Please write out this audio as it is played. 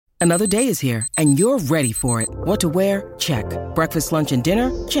Another day is here, and you're ready for it. What to wear? Check. Breakfast, lunch, and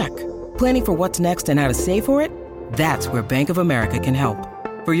dinner? Check. Planning for what's next and how to save for it? That's where Bank of America can help.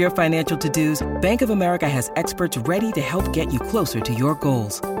 For your financial to-dos, Bank of America has experts ready to help get you closer to your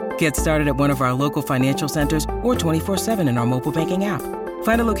goals. Get started at one of our local financial centers or 24/7 in our mobile banking app.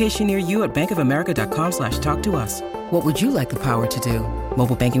 Find a location near you at bankofamerica.com/talktous. What would you like the power to do?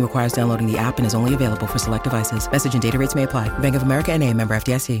 Mobile banking requires downloading the app and is only available for select devices. Message and data rates may apply. Bank of America N.A., member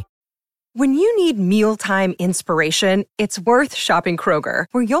FDIC. When you need mealtime inspiration, it's worth shopping Kroger,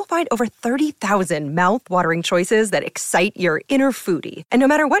 where you'll find over 30,000 mouth-watering choices that excite your inner foodie. And no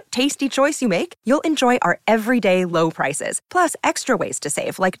matter what tasty choice you make, you'll enjoy our everyday low prices, plus extra ways to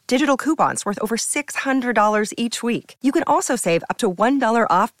save, like digital coupons worth over $600 each week. You can also save up to $1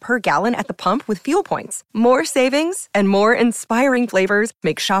 off per gallon at the pump with fuel points. More savings and more inspiring flavors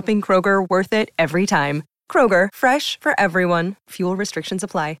make shopping Kroger worth it every time. Kroger, fresh for everyone. Fuel restrictions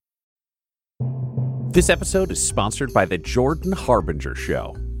apply. This episode is sponsored by the Jordan Harbinger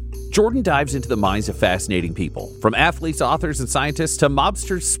Show. Jordan dives into the minds of fascinating people, from athletes, authors, and scientists to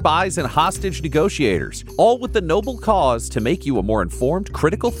mobsters, spies, and hostage negotiators, all with the noble cause to make you a more informed,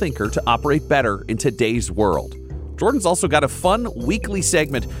 critical thinker to operate better in today's world. Jordan's also got a fun weekly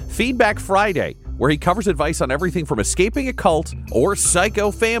segment, Feedback Friday, where he covers advice on everything from escaping a cult or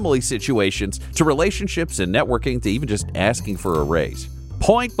psycho family situations to relationships and networking to even just asking for a raise.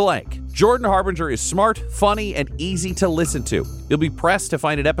 Point blank, Jordan Harbinger is smart, funny, and easy to listen to. You'll be pressed to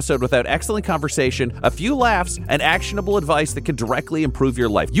find an episode without excellent conversation, a few laughs, and actionable advice that can directly improve your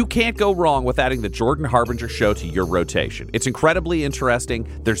life. You can't go wrong with adding the Jordan Harbinger Show to your rotation. It's incredibly interesting.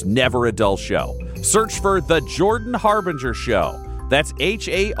 There's never a dull show. Search for The Jordan Harbinger Show. That's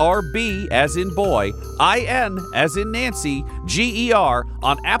H-A-R-B as in boy, I-N as in Nancy, G-E-R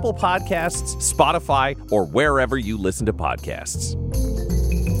on Apple Podcasts, Spotify, or wherever you listen to podcasts.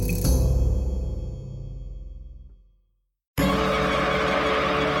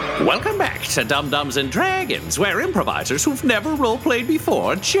 Welcome back to Dum-Dums and Dragons, where improvisers who've never role-played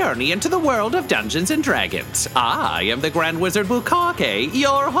before journey into the world of Dungeons and Dragons. I am the Grand Wizard Bukake,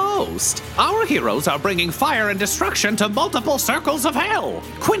 your host. Our heroes are bringing fire and destruction to multiple circles of hell.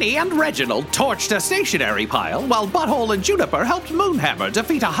 Quinny and Reginald torched a stationary pile, while Butthole and Juniper helped Moonhammer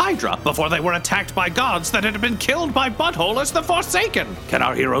defeat a Hydra before they were attacked by gods that had been killed by Butthole as the Forsaken. Can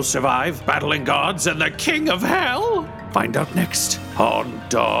our heroes survive battling gods and the King of Hell? Find out next on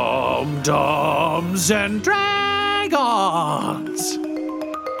Dum-Dums and Dragons.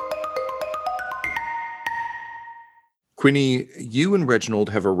 Quinny, you and Reginald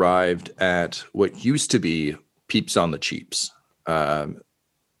have arrived at what used to be Peeps on the Cheaps, but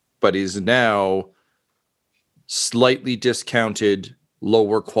is now slightly discounted,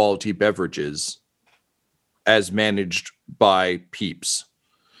 lower quality beverages as managed by Peeps.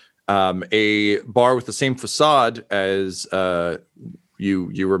 A bar with the same facade as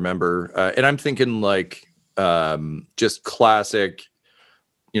you remember, and I'm thinking like just classic,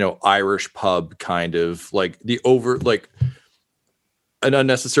 Irish pub kind of like an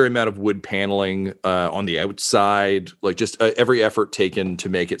unnecessary amount of wood paneling on the outside, like just every effort taken to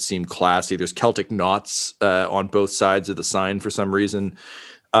make it seem classy. There's Celtic knots on both sides of the sign for some reason,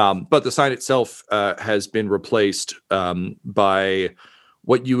 but the sign itself has been replaced by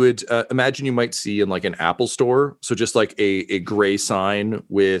what you would imagine you might see in like an Apple store. So just like a gray sign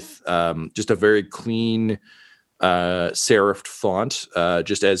with just a very clean serifed font,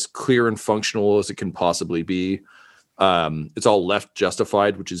 just as clear and functional as it can possibly be. It's all left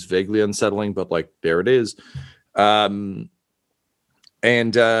justified, which is vaguely unsettling, but like there it is. You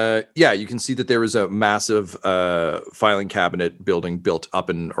can see that there is a massive filing cabinet building built up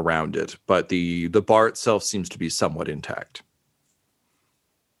and around it, but the bar itself seems to be somewhat intact.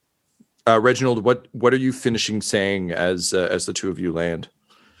 Reginald, what are you finishing saying as the two of you land,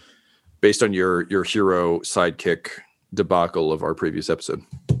 based on your hero sidekick debacle of our previous episode?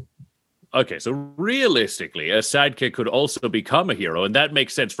 Okay, so realistically, a sidekick could also become a hero, and that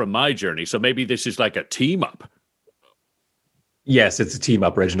makes sense from my journey. So maybe this is like a team up. Yes, it's a team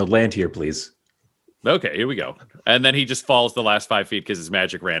up, Reginald. Land here, please. Okay, here we go. And then he just falls the last 5 feet because his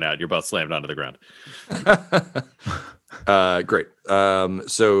magic ran out. You're both slammed onto the ground. Great.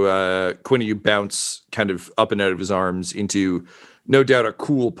 So Quinny, you bounce kind of up and out of his arms into no doubt a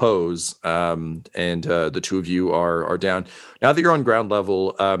cool pose. And the two of you are down. Now that you're on ground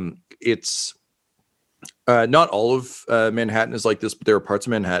level, it's not all of Manhattan is like this, but there are parts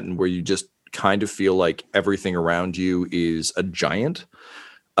of Manhattan where you just kind of feel like everything around you is a giant.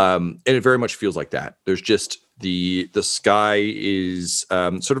 And it very much feels like that. There's just the sky is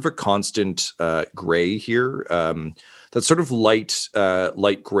sort of a constant gray here. sort of light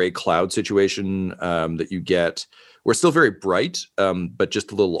gray cloud situation that you get. We're still very bright, but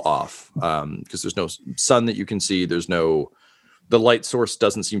just a little off because there's no sun that you can see. The light source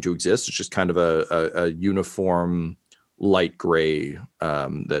doesn't seem to exist. It's just kind of a uniform light gray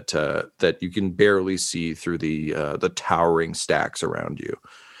that you can barely see through the towering stacks around you.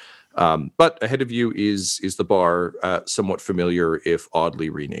 But ahead of you is the bar, somewhat familiar if oddly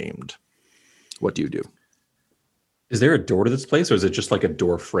renamed. What do you do? Is there a door to this place, or is it just like a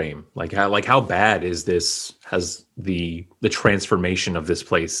door frame? Like how bad is this? Has the transformation of this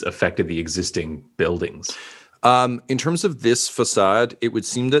place affected the existing buildings? In terms of this facade, it would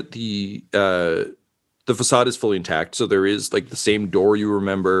seem that the facade is fully intact. So there is like the same door you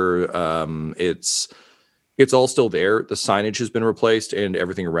remember. It's all still there. The signage has been replaced and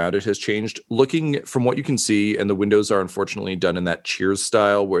everything around it has changed. Looking from what you can see, and the windows are unfortunately done in that Cheers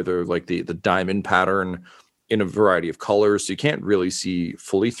style where they're like the diamond pattern in a variety of colors. So you can't really see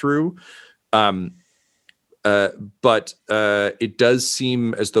fully through. But it does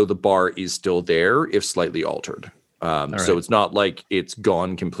seem as though the bar is still there, if slightly altered. So it's not like it's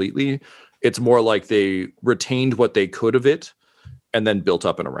gone completely. It's more like they retained what they could of it and then built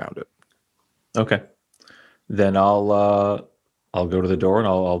up and around it. Okay. Then I'll go to the door and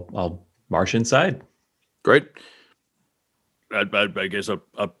I'll march inside. Great. I guess I'll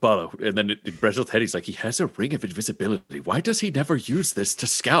follow. And then Brett's head, he's like, he has a ring of invisibility. Why does he never use this to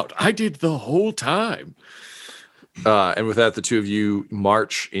scout? I did the whole time. And with that, the two of you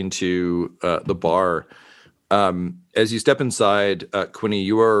march into the bar. As you step inside, Quinny,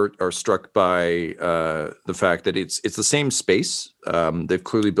 you are struck by the fact that it's the same space. They've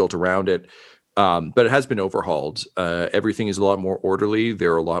clearly built around it, but it has been overhauled. Everything is a lot more orderly.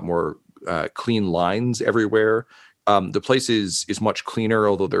 There are a lot more clean lines everywhere. The place is much cleaner,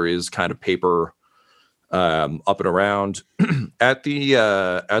 although there is kind of paper up and around. At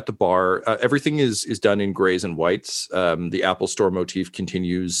the bar, everything is done in grays and whites. The Apple Store motif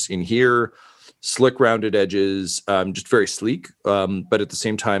continues in here. Slick rounded edges, just very sleek, but at the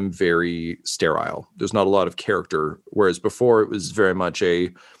same time very sterile. There's not a lot of character, whereas before it was very much a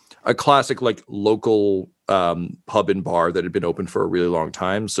classic like local pub and bar that had been open for a really long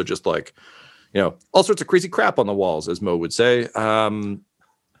time. So just like, all sorts of crazy crap on the walls, as Mo would say.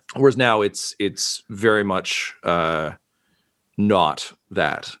 Whereas now it's very much not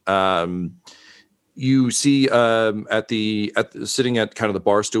that. You see sitting at kind of the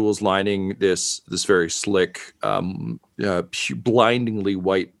bar stools lining this very slick, blindingly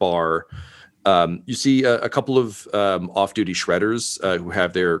white bar. You see a couple of off-duty shredders who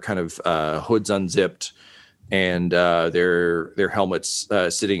have their kind of hoods unzipped and their helmets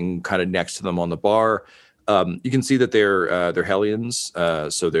sitting kind of next to them on the bar. You can see that they're Hellions,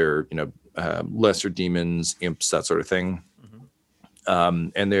 so they're lesser demons, imps, that sort of thing. Mm-hmm.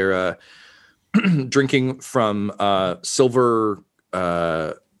 And they're drinking from silver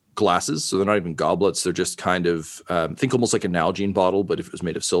glasses, so they're not even goblets. They're just kind of think almost like a Nalgene bottle, but if it was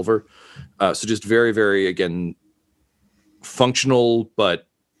made of silver. So just very, very again functional, but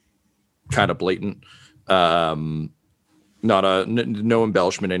kind of blatant. No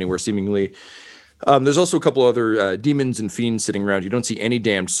embellishment anywhere, seemingly. There's also a couple other demons and fiends sitting around. You don't see any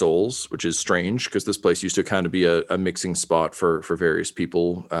damned souls, which is strange because this place used to kind of be a mixing spot for various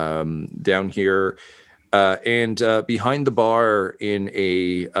people down here. And behind the bar in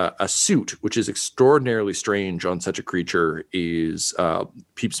a suit, which is extraordinarily strange on such a creature, is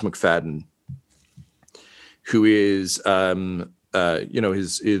Peeps McFadden, who is,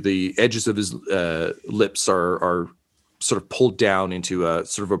 the edges of his lips are sort of pulled down into a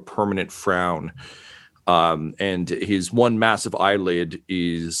sort of a permanent frown. And his one massive eyelid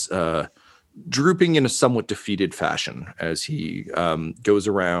is drooping in a somewhat defeated fashion as he goes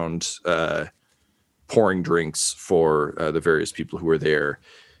around pouring drinks for the various people who are there.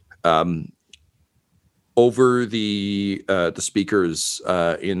 Over the speakers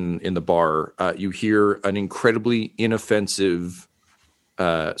in the bar, you hear an incredibly inoffensive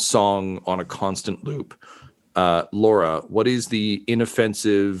song on a constant loop. Laura, what is the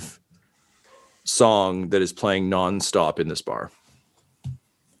inoffensive song that is playing nonstop in this bar?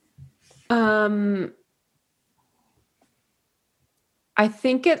 I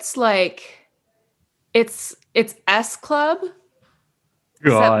think it's like it's S Club.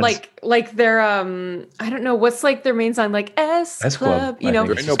 God. Like they're I don't know what's like their main song, like S Club,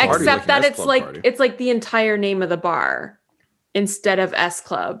 except that it's like the entire name of the bar instead of S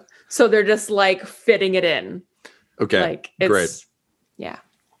Club. So they're just like fitting it in. Okay. Like it's great. Yeah.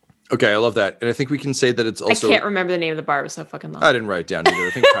 Okay, I love that. And I think we can say that it's also I can't remember the name of the bar. It was so fucking long. I didn't write it down either.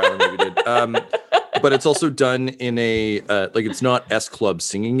 I think Tyler maybe did. but it's also done in a like it's not S Club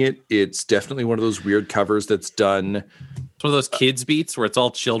singing it. It's definitely one of those weird covers that's done. It's one of those kids beats where it's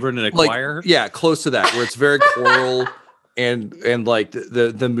all children in a choir. Yeah, close to that, where it's very choral and like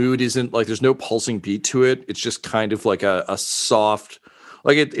the mood isn't like there's no pulsing beat to it. It's just kind of like a soft,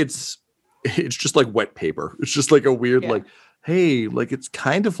 like it's just like wet paper. It's just like a weird like, hey, like it's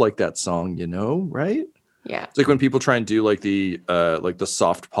kind of like that song, right? Yeah. It's like when people try and do like the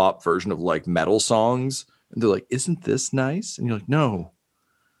soft pop version of like metal songs, and they're like, isn't this nice? And you're like, no,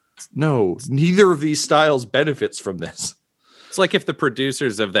 neither of these styles benefits from this. It's like if the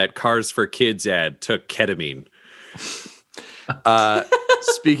producers of that Cars for Kids ad took ketamine.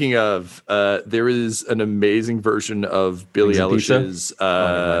 Speaking of, there is an amazing version of Billie Eilish's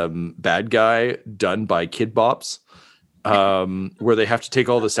Bad Guy done by Kid Bops, where they have to take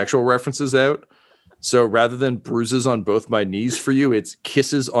all the sexual references out. So rather than bruises on both my knees for you, it's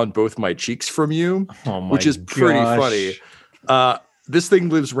kisses on both my cheeks from you, which is pretty funny. This thing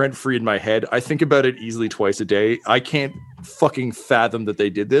lives rent free in my head. I think about it easily twice a day. I can't fucking fathom that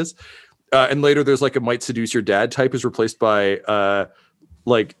they did this. And later there's like a might seduce your dad type is replaced by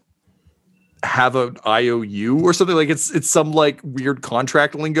like have an IOU or something. Like it's some like weird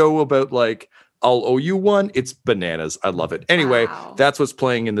contract lingo about like I'll owe you one. It's bananas. I love it. Anyway, That's what's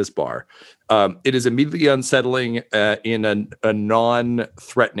playing in this bar. It is immediately unsettling in a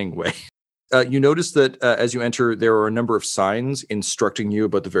non-threatening way. You notice that as you enter, there are a number of signs instructing you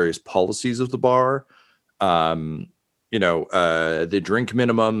about the various policies of the bar. The drink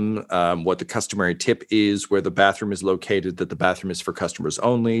minimum, what the customary tip is, where the bathroom is located, that the bathroom is for customers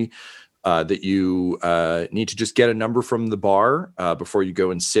only, that you need to just get a number from the bar before you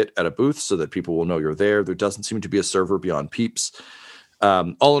go and sit at a booth so that people will know you're there. There doesn't seem to be a server beyond Peeps.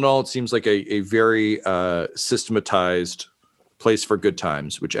 All in all, it seems like a very systematized place for good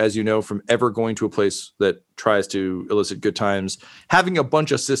times, which, as you know, from ever going to a place that tries to elicit good times, having a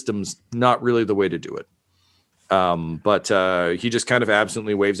bunch of systems, not really the way to do it. But he just kind of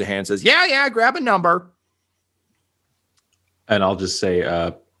absently waves a hand and says, yeah, grab a number. And I'll just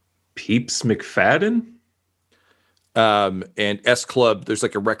say, Peeps McFadden? And S Club, there's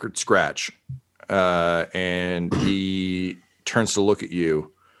like a record scratch. And he turns to look at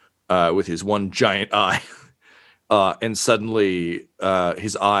you with his one giant eye. And suddenly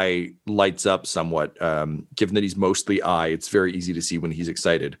his eye lights up somewhat. Given that he's mostly eye, it's very easy to see when he's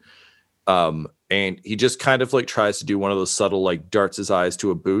excited. And he just kind of like tries to do one of those subtle like darts his eyes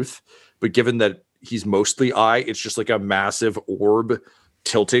to a booth. But given that he's mostly eye, it's just like a massive orb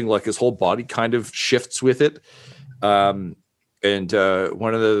tilting, like his whole body kind of shifts with it. And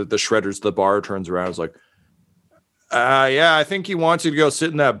one of the shredders of the bar turns around and is like, yeah, I think he wants you to go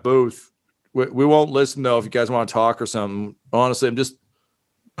sit in that booth. We won't listen though if you guys want to talk or something. Honestly, I'm just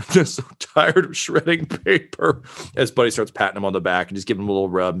so tired of shredding paper. As Buddy starts patting him on the back and just giving him a little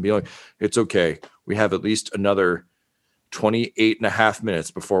rub and being like, it's okay. We have at least another 28 and a half minutes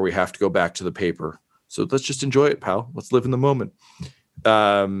before we have to go back to the paper. So let's just enjoy it, pal. Let's live in the moment.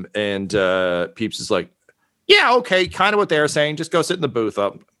 And Peeps is like, yeah, okay. Kind of what they're saying. Just go sit in the booth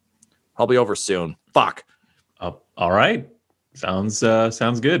up. I'll be over soon. Fuck. All right. Sounds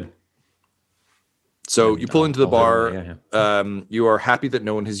good. So you pull into the bar. You are happy that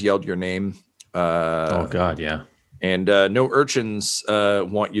no one has yelled your name. Oh God, yeah. And no urchins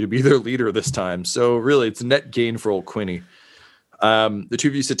want you to be their leader this time. So really, it's a net gain for old Quinny. The two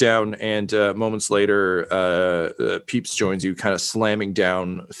of you sit down, and moments later, Peeps joins you, kind of slamming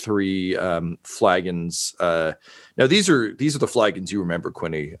down 3 flagons. Now these are the flagons you remember,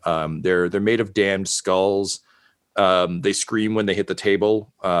 Quinny. They're made of damned skulls. They scream when they hit the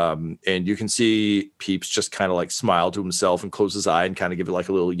table, and you can see Peeps just kind of like smile to himself and close his eye and kind of give it like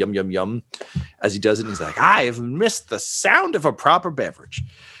a little yum yum yum as he does it. And he's like, I have missed the sound of a proper beverage.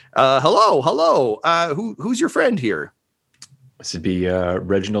 Hello. Who's your friend here? This would be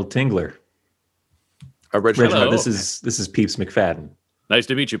Reginald Tingler. Reginald, this is Peeps McFadden. Nice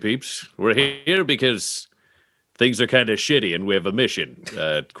to meet you, Peeps. We're here because things are kind of shitty and we have a mission.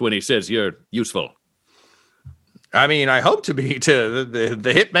 Quinny says you're useful. I mean, I hope to be to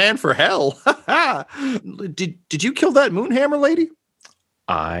the hitman for hell. Did you kill that Moonhammer lady?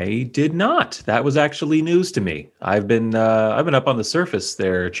 I did not. That was actually news to me. I've been up on the surface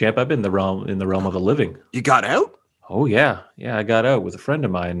there, champ. I've been in the realm of the living. You got out? Oh yeah. I got out with a friend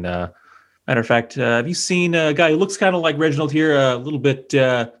of mine. Matter of fact, have you seen a guy who looks kind of like Reginald here? A little bit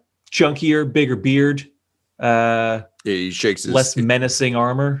chunkier, bigger beard. Yeah, he shakes his less menacing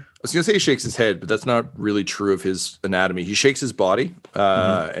armor. I was going to say he shakes his head, but that's not really true of his anatomy. He shakes his body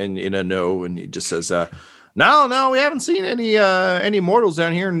and in a no, and he just says, No, we haven't seen any mortals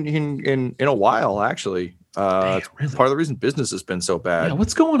down here in a while, actually. Damn, really? Part of the reason business has been so bad. Yeah,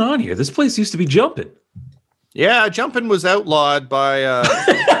 what's going on here? This place used to be jumping. Yeah, jumping was outlawed by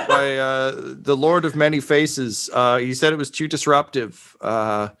the Lord of Many Faces. He said it was too disruptive.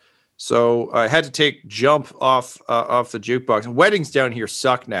 So I had to take Jump off the jukebox. Weddings down here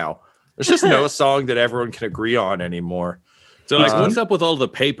suck now. There's just no song that everyone can agree on anymore. So, what's up with all the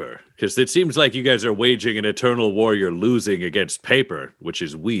paper? Because it seems like you guys are waging an eternal war. You're losing against paper, which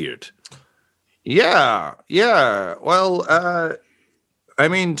is weird. Yeah. Well, I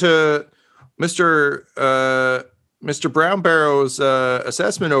mean, to Mr. Brown Barrow's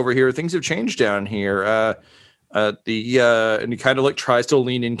assessment over here, things have changed down here. And he kind of like tries to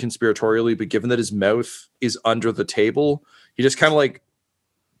lean in conspiratorially, but given that his mouth is under the table, he just kind of like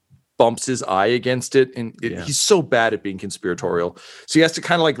bumps his eye against it, and he's so bad at being conspiratorial, so he has to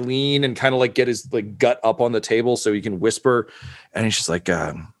kind of like lean and kind of like get his like gut up on the table so he can whisper. And he's just like,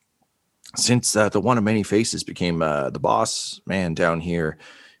 since the One of Many Faces became the boss man down here,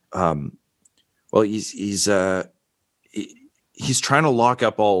 well, he's trying to lock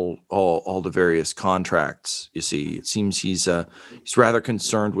up all the various contracts. You see, it seems he's rather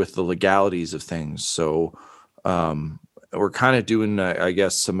concerned with the legalities of things. So we're kind of doing, I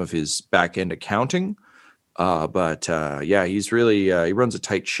guess, some of his back end accounting. But he's really he runs a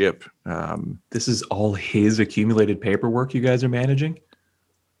tight ship. This is all his accumulated paperwork you guys are managing?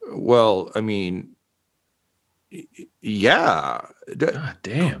 Well, I mean, yeah. God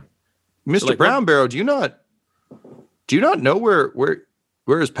damn. Mr. So, like, Brown Barrow, do you not know where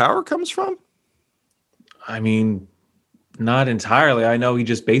his power comes from? I mean, not entirely. I know he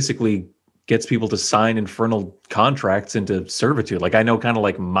just basically gets people to sign infernal contracts into servitude. Like, I know kind of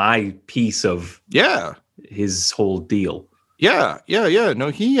like my piece of his whole deal. Yeah. No,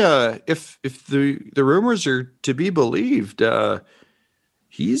 he if the rumors are to be believed,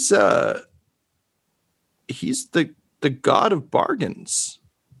 he's the god of bargains,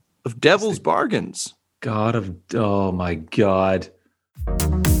 of devil's bargains. Oh my God.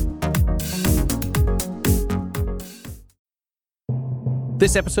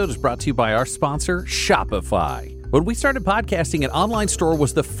 This episode is brought to you by our sponsor, Shopify. When we started podcasting, an online store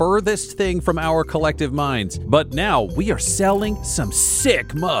was the furthest thing from our collective minds. But now we are selling some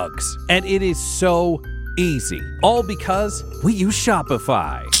sick mugs. And it is so easy. All because we use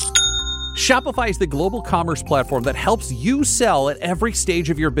Shopify. Shopify is the global commerce platform that helps you sell at every stage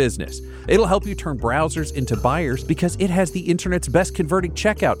of your business. It'll help you turn browsers into buyers because it has the internet's best converting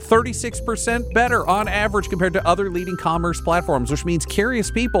checkout, 36% better on average compared to other leading commerce platforms, which means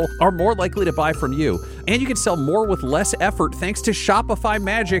curious people are more likely to buy from you. And you can sell more with less effort thanks to Shopify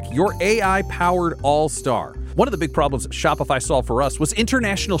Magic, your AI-powered all-star. One of the big problems Shopify solved for us was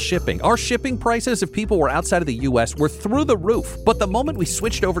international shipping. Our shipping prices, if people were outside of the U.S., were through the roof. But the moment we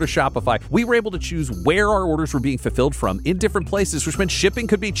switched over to Shopify, we were able to choose where our orders were being fulfilled from in different places, which meant shipping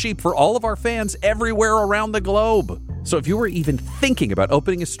could be cheap for all of our fans everywhere around the globe. So if you were even thinking about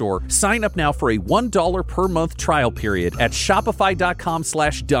opening a store, sign up now for a $1 per month trial period at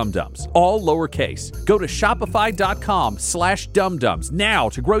shopify.com/dumdums, all lowercase. Go to shopify.com/dumdums now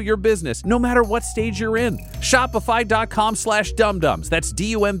to grow your business no matter what stage you're in. Shopify.com/dumdums. That's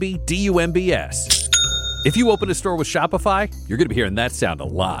DUMBDUMBS. If you open a store with Shopify, you're going to be hearing that sound a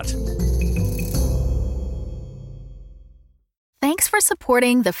lot. Thanks for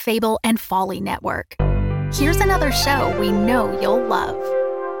supporting the Fable and Folly Network. Here's another show we know you'll love.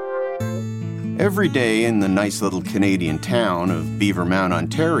 Every day in the nice little Canadian town of Beavermount,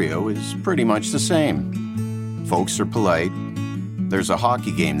 Ontario is pretty much the same. Folks are polite, there's a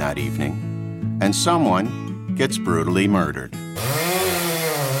hockey game that evening, and someone gets brutally murdered.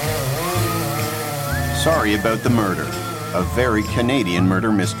 Sorry About the Murder, a very Canadian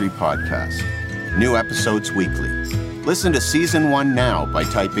murder mystery podcast. New episodes weekly. Listen to Season 1 now by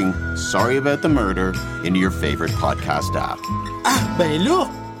typing Sorry About the Murder into your favorite podcast app. Ah, ben là!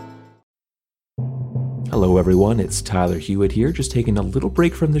 Hello everyone, it's Tyler Hewitt here, just taking a little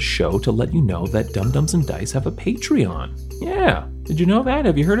break from the show to let you know that Dum Dums and Dice have a Patreon. Yeah, did you know that?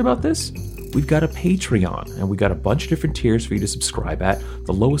 Have you heard about this? We've got a Patreon, and we got a bunch of different tiers for you to subscribe at,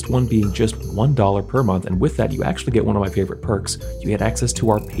 the lowest one being just $1 per month, and with that you actually get one of my favorite perks. You get access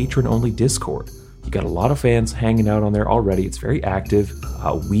to our patron-only Discord. You got a lot of fans hanging out on there already. It's very active.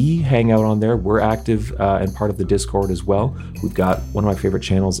 We hang out on there. We're active and part of the Discord as well. We've got one of my favorite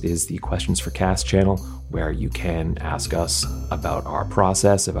channels is the Questions for Cast channel, where you can ask us about our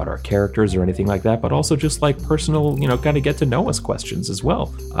process, about our characters or anything like that, but also just like personal, kind of get to know us questions as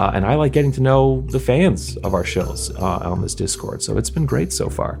well. And I like getting to know the fans of our shows on this Discord. So it's been great so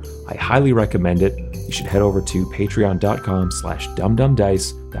far. I highly recommend it. You should head over to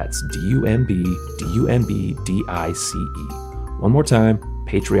patreon.com/dumdumdice. That's DUMBDICE. One more time,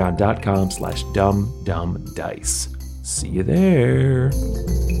 patreon.com/dumdumdice. See you there.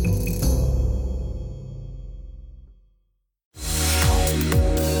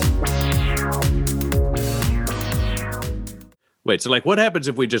 Wait, so like what happens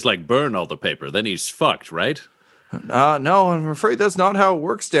if we just like burn all the paper? Then he's fucked, right? No, I'm afraid that's not how it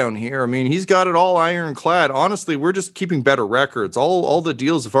works down here. I mean, he's got it all ironclad. Honestly, we're just keeping better records. All the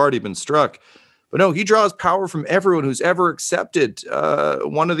deals have already been struck. But no, he draws power from everyone who's ever accepted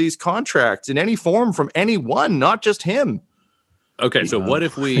one of these contracts in any form from anyone, not just him. Okay, so what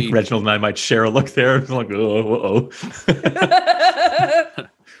if we... Reginald and I might share a look there. Like, We're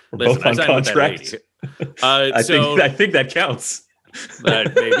both on contract. I think that counts.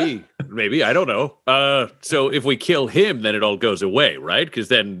 Maybe. I don't know. So if we kill him, then it all goes away, right? Because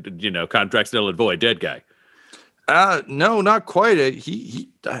then, contracts null and void, dead guy. No, not quite.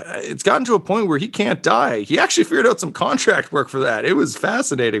 It's gotten to a point where he can't die. He actually figured out some contract work for that. It was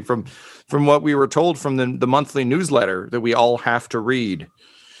fascinating from what we were told from the monthly newsletter that we all have to read.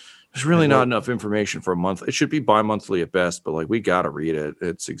 There's really not enough information for a month. It should be bi-monthly at best, but we got to read it.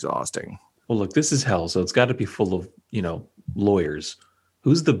 It's exhausting. Well, look, this is hell, so it's got to be full of, lawyers.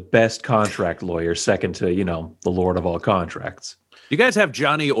 Who's the best contract lawyer second to, the Lord of all contracts? You guys have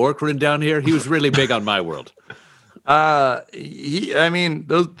Johnny Orkran down here? He was really big on my world. Those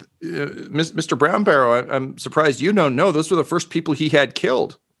Mr. Brown Barrow, I'm surprised you don't know. Those were the first people he had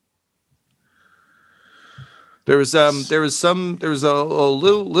killed. There was a little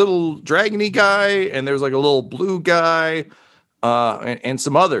dragony guy, and there was like a little blue guy, and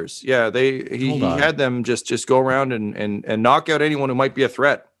some others. Yeah, he had them just go around and knock out anyone who might be a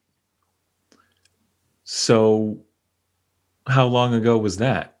threat. So, how long ago was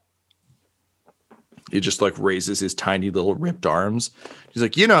that? He just raises his tiny little ripped arms. He's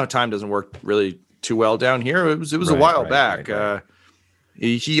like, time doesn't work really too well down here. It was a while back. Right.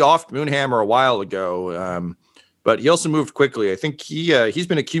 He offed Moonhammer a while ago, but he also moved quickly. I think he's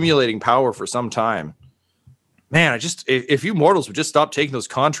been accumulating power for some time. Man, if you mortals would just stop taking those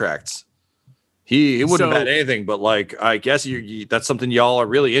contracts, he wouldn't have had anything. But I guess that's something y'all are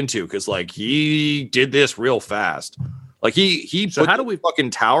really into because he did this real fast. He put how do we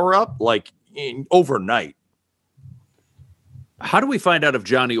fucking tower up overnight? How do we find out if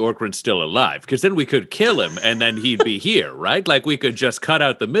Johnny Orkran's still alive? Because then we could kill him and then he'd be here, right? We could just cut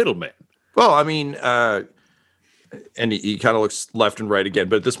out the middleman. Well, I mean, and he kind of looks left and right again,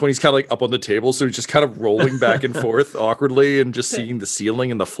 but at this point he's kind of up on the table, so he's just kind of rolling back and forth awkwardly and just seeing the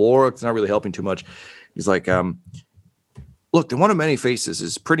ceiling and the floor. It's not really helping too much. He's like, look, the one of many faces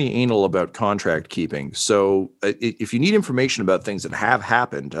is pretty anal about contract keeping. So if you need information about things that have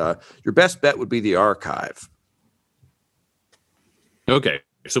happened, your best bet would be the archive. Okay.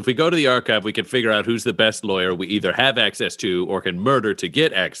 So if we go to the archive, we can figure out who's the best lawyer we either have access to or can murder to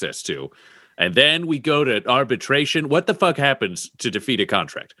get access to. And then we go to arbitration. What the fuck happens to defeat a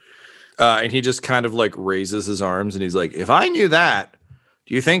contract? And he just kind of raises his arms and he's like, if I knew that,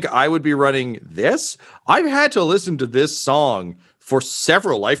 do you think I would be running this? I've had to listen to this song for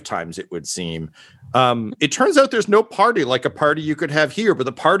several lifetimes, it would seem. It turns out there's no party like a party you could have here, but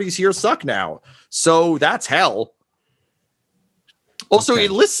the parties here suck now. So that's hell. Also,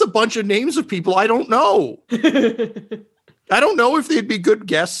 It lists a bunch of names of people I don't know. I don't know if they'd be good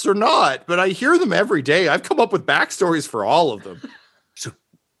guests or not, but I hear them every day. I've come up with backstories for all of them. So,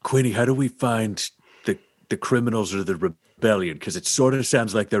 Quinny, how do we find the criminals or the rebellion? Because it sort of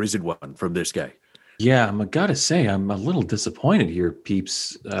sounds like there isn't one from this guy. Yeah, I gotta say, I'm a little disappointed here,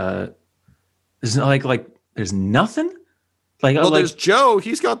 peeps. There's there's nothing. There's Joe.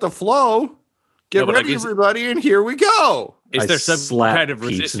 He's got the flow. Get ready, everybody, and here we go. Is there some kind of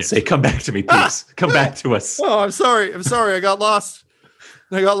resistance? And say, come back to me, Peeps. Come back to us. Oh, I'm sorry. I got lost.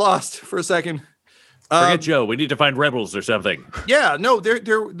 For a second. Forget Joe. We need to find rebels or something. Yeah, no,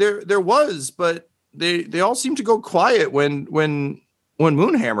 there was, but they all seemed to go quiet when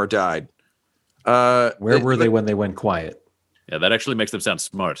Moonhammer died. Where were they when they went quiet? Yeah, that actually makes them sound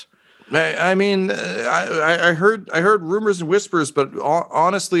smart. I mean, I heard rumors and whispers, but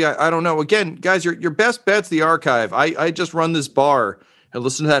honestly, I don't know. Again, guys, your best bet's the archive. I just run this bar and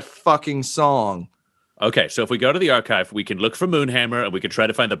listen to that fucking song. Okay, so if we go to the archive, we can look for Moonhammer and we can try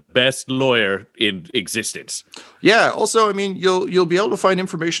to find the best lawyer in existence. Yeah. Also, I mean, you'll be able to find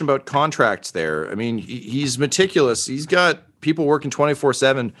information about contracts there. I mean, he's meticulous. He's got people working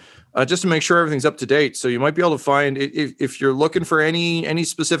 24/7 just to make sure everything's up to date. So you might be able to find if you're looking for any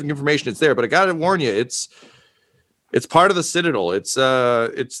specific information, it's there. But I got to warn you, it's part of the Citadel. It's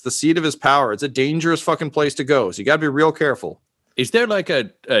the seat of his power. It's a dangerous fucking place to go. So you got to be real careful. Is there like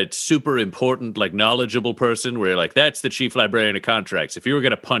a super important, like knowledgeable person where you're like, that's the chief librarian of contracts? If you were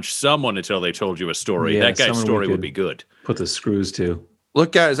going to punch someone until they told you a story, that guy's story would be good. Put the screws to.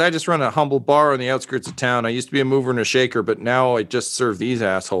 Look, guys, I just run a humble bar on the outskirts of town. I used to be a mover and a shaker, but now I just serve these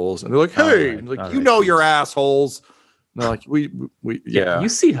assholes. And they're like, hey, you're assholes. And they're like, yeah. You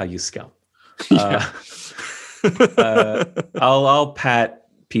see how you scum. Yeah. I'll pat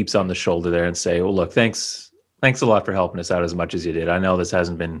Peeps on the shoulder there and say, well, look, thanks a lot for helping us out as much as you did. I know this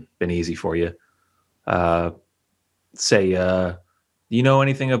hasn't been easy for you. You know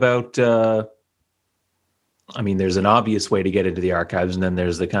anything about, I mean, there's an obvious way to get into the archives, and then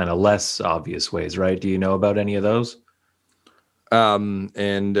there's the kind of less obvious ways, right? Do you know about any of those?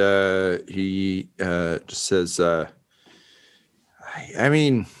 He just says, I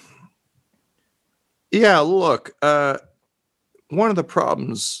mean, yeah, look, one of the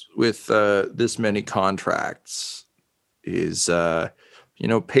problems with this many contracts is,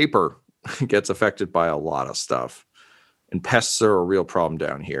 paper gets affected by a lot of stuff. And pests are a real problem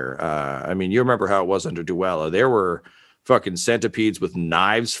down here. I mean, you remember how it was under Duella. There were fucking centipedes with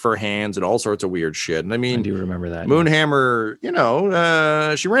knives for hands and all sorts of weird shit. And I mean, I do remember that. Moonhammer,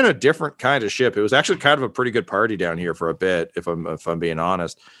 she ran a different kind of ship. It was actually kind of a pretty good party down here for a bit, if I'm being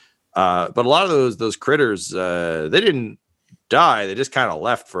honest. But a lot of those critters, they didn't die. They just kind of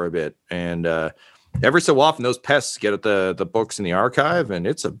left for a bit. And every so often those pests get at the books in the archive, and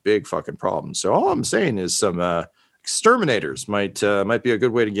it's a big fucking problem. So all I'm saying is some exterminators might be a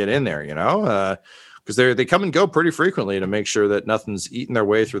good way to get in there, because they come and go pretty frequently to make sure that nothing's eating their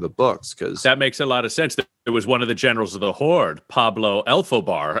way through the books. Because that makes a lot of sense. There was one of the generals of the Horde, Pablo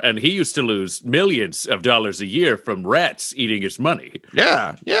Elfobar, and he used to lose millions of dollars a year from rats eating his money.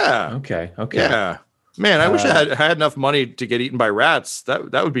 Yeah. Okay. Yeah. Man, I wish I had enough money to get eaten by rats.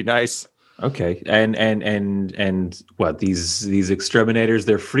 That would be nice. Okay. And what, these exterminators,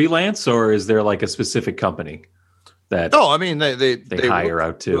 they're freelance, or is there like a specific company that I mean they hire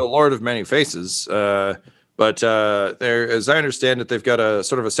out to? The Lord of Many Faces. But there, as I understand it, they've got a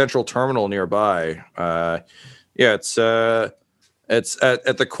sort of a central terminal nearby. It's at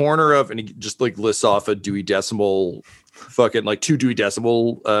the corner of, and he just like lists off a Dewey Decimal, fucking like 2 Dewey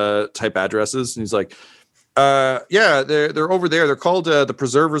Decimal type addresses, and he's like, they're over there. They're called the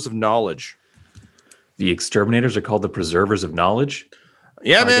Preservers of Knowledge. The exterminators are called the Preservers of Knowledge.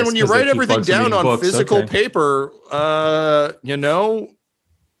 Yeah, man. When you write everything down on physical paper, that's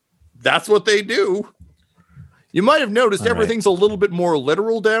what they do. You might have noticed everything's a little bit more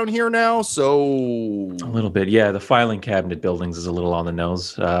literal down here now. So a little bit, yeah. The filing cabinet buildings is a little on the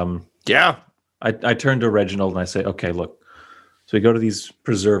nose. Yeah. I turn to Reginald and I say, okay, look. So we go to these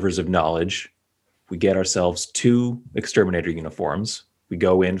Preservers of Knowledge. We get ourselves 2 exterminator uniforms. We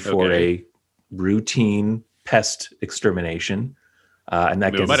go in for a routine pest extermination. And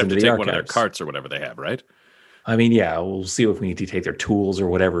that gets us into the archives. We might have to take one of their carts or whatever they have, right? I mean, yeah, we'll see if we need to take their tools or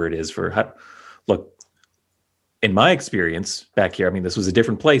whatever it is look, in my experience back here, I mean, this was a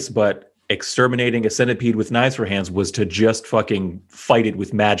different place, but exterminating a centipede with knives for hands was to just fucking fight it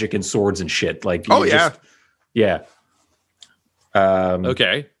with magic and swords and shit. Like, yeah.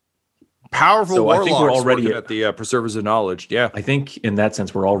 Okay. Powerful so warlocks I think we're already at the Preservers of Knowledge. Yeah. I think in that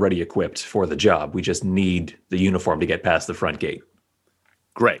sense, we're already equipped for the job. We just need the uniform to get past the front gate.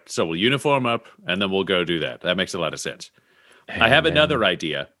 Great. So we'll uniform up and then we'll go do that. That makes a lot of sense. I have another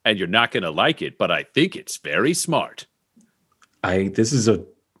idea, and you're not going to like it, but I think it's very smart.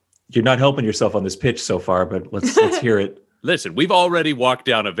 You're not helping yourself on this pitch so far, but let's hear it. Listen, we've already walked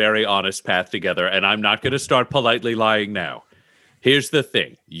down a very honest path together, and I'm not going to start politely lying now. Here's the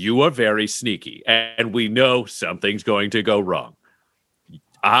thing. You are very sneaky, and we know something's going to go wrong.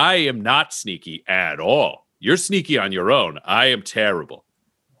 I am not sneaky at all. You're sneaky on your own. I am terrible.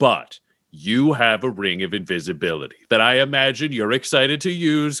 But you have a ring of invisibility that I imagine you're excited to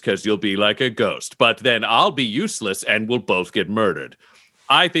use because you'll be like a ghost. But then I'll be useless and we'll both get murdered.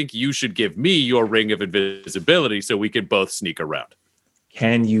 I think you should give me your ring of invisibility so we can both sneak around.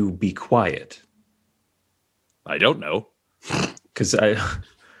 Can you be quiet? I don't know. Because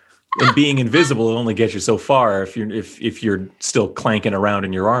being invisible will only get you so far if you're still clanking around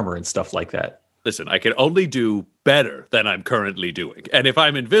in your armor and stuff like that. Listen, I can only do better than I'm currently doing. And if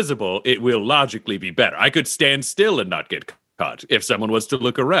I'm invisible, it will logically be better. I could stand still and not get caught if someone was to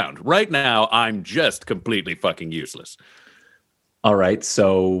look around. Right now, I'm just completely fucking useless. All right,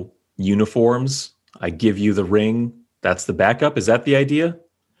 so uniforms, I give you the ring. That's the backup? Is that the idea?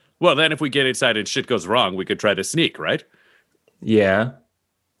 Well, then if we get inside and shit goes wrong, we could try to sneak, right? Yeah.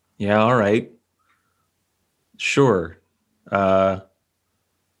 Yeah, all right. Sure.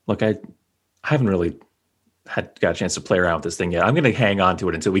 Look, I haven't really got a chance to play around with this thing yet. I'm going to hang on to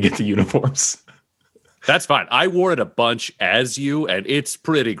it until we get the uniforms. That's fine. I wore it a bunch as you, and it's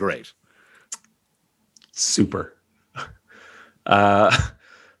pretty great. Super.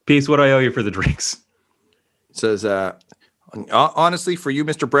 Peace, what do I owe you for the drinks? It says, honestly, for you,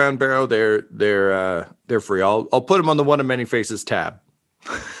 Mr. Brown Barrow, they're free. I'll put them on the one of many faces tab.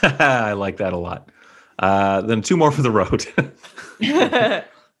 I like that a lot. Then 2 more for the road.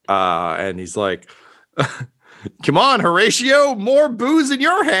 And he's like, come on, Horatio, more booze in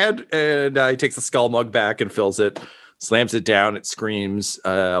your head. And he takes the skull mug back and fills it, slams it down, it screams.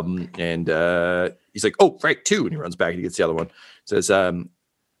 And he's like, oh, right, 2. And he runs back and he gets the other one. Says, well,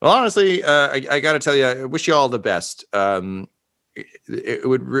 honestly, I got to tell you, I wish you all the best. It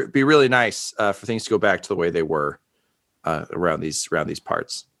would be really nice for things to go back to the way they were around these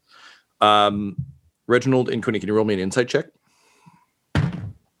parts. Reginald and Quinny, can you roll me an insight check?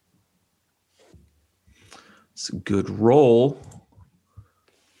 It's a good roll.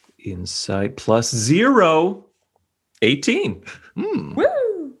 Insight plus 0. 18.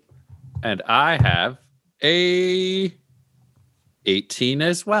 Woo! And I have a 18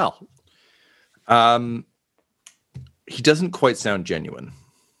 as well. He doesn't quite sound genuine.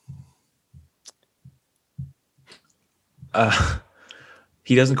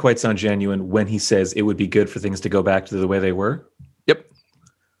 He doesn't quite sound genuine when he says it would be good for things to go back to the way they were. Yep.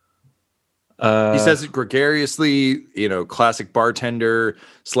 He says it gregariously, classic bartender,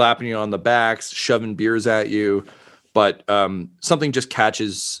 slapping you on the back, shoving beers at you. But something just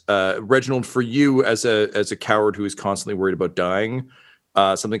catches Reginald, for you as a coward who is constantly worried about dying.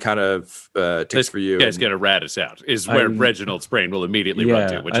 Something kind of takes for you. Guy's gonna rat us out is where Reginald's brain will immediately run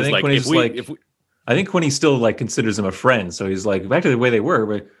to, which is like if we. I think when he still considers him a friend, so he's like back to the way they were.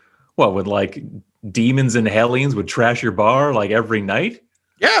 But what would demons and hellions would trash your bar every night?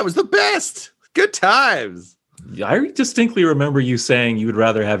 Yeah, it was the best. Good times. I distinctly remember you saying you would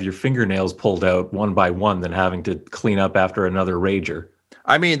rather have your fingernails pulled out one by one than having to clean up after another rager.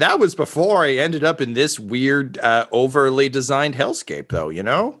 I mean, that was before I ended up in this weird, overly designed hellscape,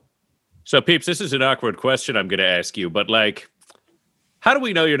 though, So, Peeps, this is an awkward question I'm going to ask you, but, how do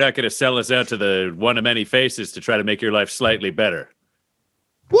we know you're not going to sell us out to the one of many faces to try to make your life slightly better?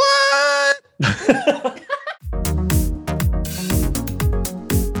 What?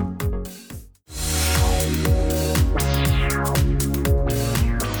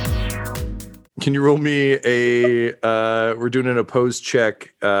 Can you roll me we're doing an opposed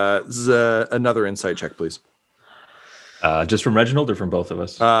check. This is another insight check, please. Just from Reginald or from both of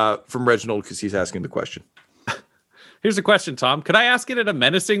us? From Reginald, because he's asking the question. Here's a question, Tom. Could I ask it in a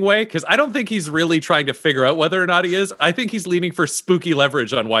menacing way? Because I don't think he's really trying to figure out whether or not he is. I think he's leaning for spooky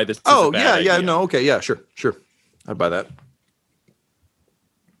leverage on why this is a bad idea. No, okay, yeah, sure. I'd buy that.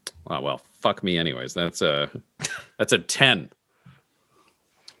 Oh, well, fuck me anyways. That's a 10.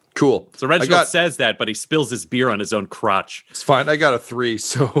 Cool. So Reginald says that, but he spills his beer on his own crotch. It's fine. I got a 3,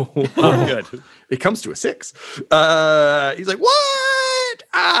 so good. It comes to a 6. He's like, what?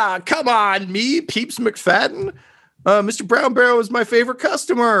 Come on, me, Peeps McFadden. Mr. Brown Barrow is my favorite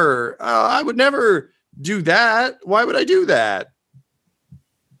customer. I would never do that. Why would I do that?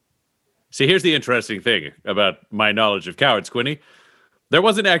 See, here's the interesting thing about my knowledge of cowards, Quinny. There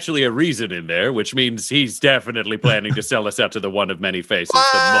wasn't actually a reason in there, which means he's definitely planning to sell us out to the one of many faces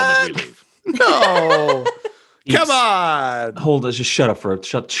the moment we leave. No. Come on. Hold on, just shut up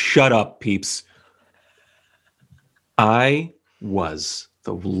shut up, Peeps. I was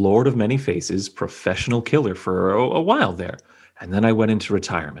the Lord of Many Faces professional killer for a while there. And then I went into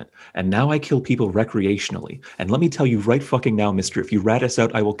retirement. And now I kill people recreationally. And let me tell you right fucking now, mister, if you rat us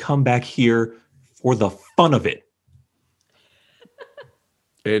out, I will come back here for the fun of it.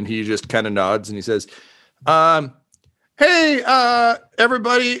 And he just kind of nods and he says, hey,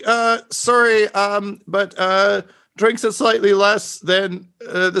 everybody, sorry, but drinks at slightly less than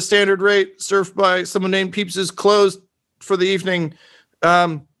the standard rate served by someone named Peeps is closed for the evening.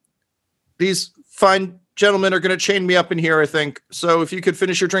 These fine gentlemen are going to chain me up in here, I think. So if you could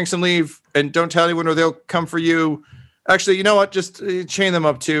finish your drinks and leave and don't tell anyone or they'll come for you. Actually, you know what? Just chain them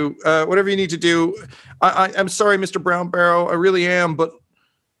up too. Whatever you need to do. I'm sorry, Mr. Brown Barrow. I really am, but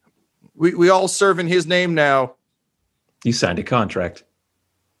We all serve in his name now. You signed a contract.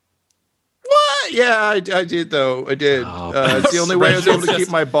 What? Yeah, I did, though. I did. It's the only way I was able to keep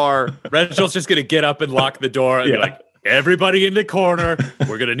my bar. Reginald's just going to get up and lock the door and be like, everybody in the corner.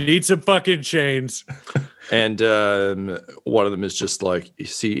 We're going to need some fucking chains. And one of them is just like, you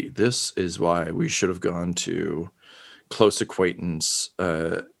see, this is why we should have gone to close acquaintance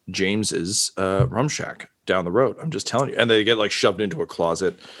James's rum shack down the road. I'm just telling you. And they get like shoved into a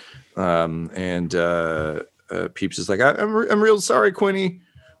closet. Peeps is like, I'm real sorry, Quinny.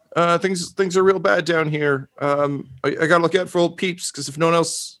 Things are real bad down here. I gotta look out for old Peeps because if no one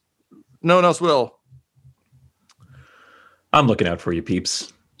else will. I'm looking out for you,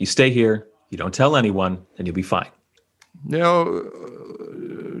 Peeps. You stay here. You don't tell anyone, and you'll be fine. No,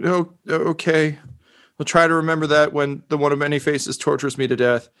 okay. I'll try to remember that when the one of many faces tortures me to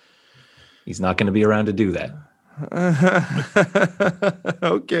death. He's not going to be around to do that.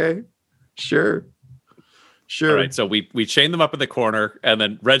 Okay, sure. All right, so we chain them up in the corner, and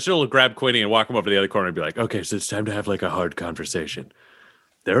then Reginald will grab Quinny and walk him over to the other corner and be like, okay, so it's time to have like a hard conversation.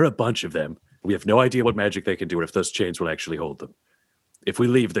 There are a bunch of them. We have no idea what magic they can do or if those chains will actually hold them. If we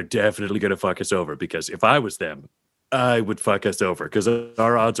leave, they're definitely going to fuck us over, because if I was them, I would fuck us over, because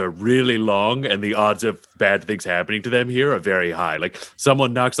our odds are really long and the odds of bad things happening to them here are very high. Like,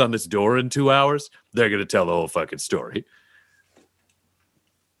 someone knocks on this door in 2 hours, they're going to tell the whole fucking story.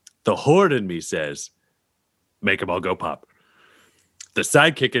 The horde in me says, make them all go pop. The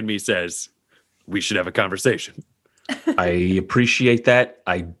sidekick in me says, we should have a conversation. I appreciate that.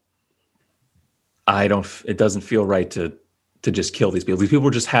 I don't, it doesn't feel right to just kill these people. These people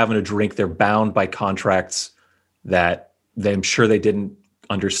are just having a drink. They're bound by contracts that I'm sure they didn't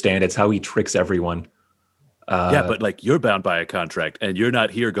understand. It's how he tricks everyone. Yeah, but like, you're bound by a contract and you're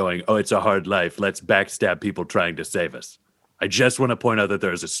not here going, oh, it's a hard life. Let's backstab people trying to save us. I just want to point out that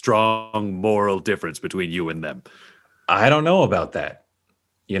there's a strong moral difference between you and them. I don't know about that.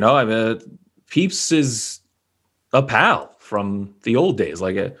 You know, I mean, Peeps is a pal from the old days.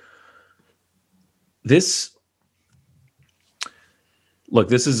 This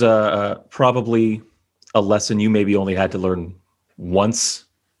is probably a lesson you maybe only had to learn once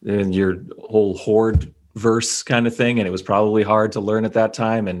in your whole horde verse kind of thing, and it was probably hard to learn at that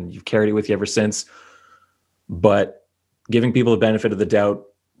time, and you've carried it with you ever since. But giving people the benefit of the doubt,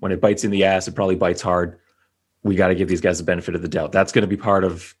 when it bites in the ass, it probably bites hard. We got to give these guys the benefit of the doubt. That's going to be part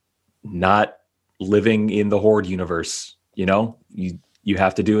of not living in the horde universe. You know, you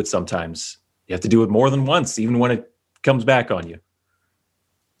have to do it sometimes. You have to do it more than once, even when it comes back on you.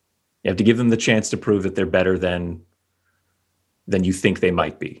 You have to give them the chance to prove that they're better than you think they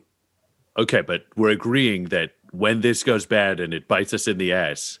might be. Okay, but we're agreeing that when this goes bad and it bites us in the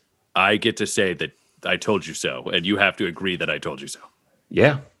ass, I get to say that I told you so, and you have to agree that I told you so.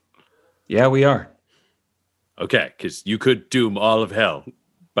 Yeah. Yeah, we are. Okay, because you could doom all of hell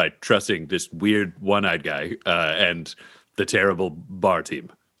by trusting this weird one-eyed guy and the terrible bar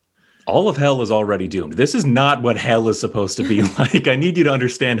team. All of hell is already doomed. This is not what hell is supposed to be like. I need you to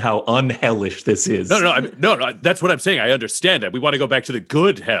understand how unhellish this is. No, that's what I'm saying. I understand that. We want to go back to the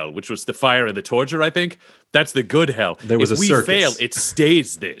good hell, which was the fire and the torture, I think. That's the good hell. There was if a circus. If we fail, it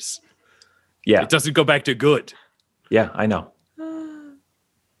stays this. Yeah. It doesn't go back to good. Yeah, I know.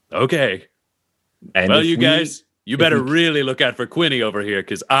 Okay. And well, you guys, you better really look out for Quinny over here,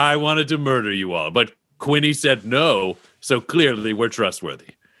 because I wanted to murder you all. But Quinny said no, so clearly we're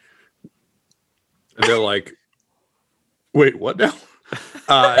trustworthy. And they're like, wait, what now?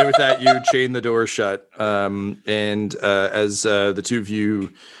 And with that, you chain the door shut. And as the two of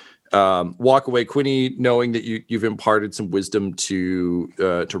you walk away, Quinny, knowing that you've imparted some wisdom to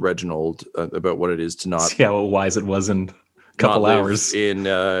Reginald about what it is to not see how wise it was in a couple hours in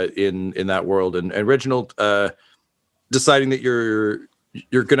that world, and Reginald deciding that you're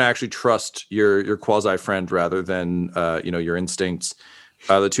going to actually trust your quasi friend rather than your instincts.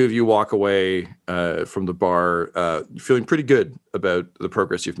 The two of you walk away from the bar feeling pretty good about the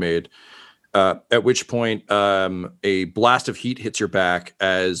progress you've made. At which point, a blast of heat hits your back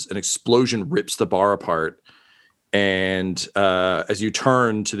as an explosion rips the bar apart. And as you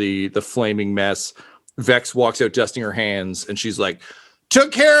turn to the flaming mess, Vex walks out dusting her hands, and she's like,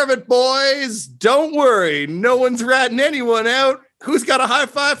 "Took care of it, boys. Don't worry. No one's ratting anyone out. Who's got a high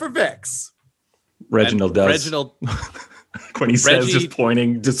five for Vex?" Reginald does. Reginald... when he says, just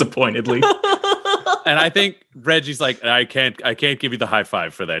pointing disappointedly. And I think Reggie's like, I can't give you the high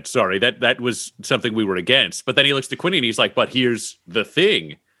five for that. Sorry, that was something we were against. But then he looks to Quinny and he's like, but here's the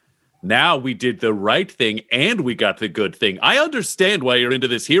thing. Now we did the right thing and we got the good thing. I understand why you're into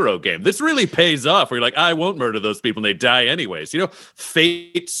this hero game. This really pays off. Where you're like, I won't murder those people and they die anyways.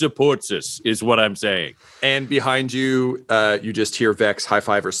 Fate supports us is what I'm saying. And behind you, you just hear Vex high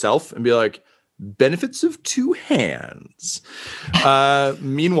five herself and be like, benefits of two hands.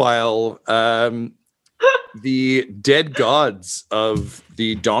 Meanwhile, the dead gods of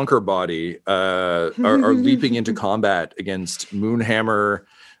the Donker body are leaping into combat against Moonhammer,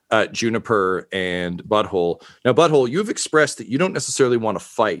 Juniper, and Butthole. Now, Butthole, you've expressed that you don't necessarily want to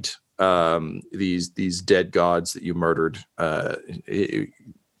fight these dead gods that you murdered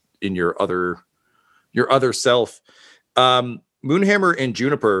in your other self. Moonhammer and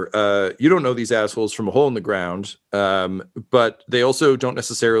Juniper, you don't know these assholes from a hole in the ground, but they also don't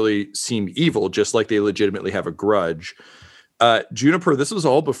necessarily seem evil, just like they legitimately have a grudge. Juniper, this was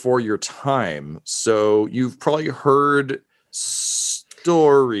all before your time, so you've probably heard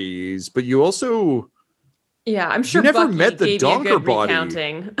stories, but you also... Yeah, I'm sure you never Bucky met the gave Donker you a good body.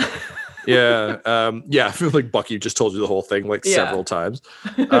 recounting. Yeah, I feel like Bucky just told you the whole thing several times.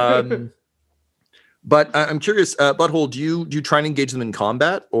 But I'm curious, Butthole, do you try and engage them in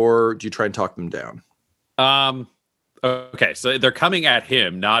combat, or do you try and talk them down? Okay, so they're coming at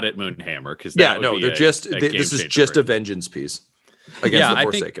him, not at Moonhammer, because this is just a vengeance piece against the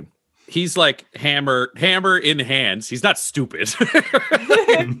Forsaken. He's like hammer in hands. He's not stupid.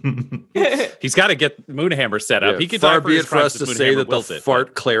 He's got to get Moonhammer set up. He could far be it for us to say that the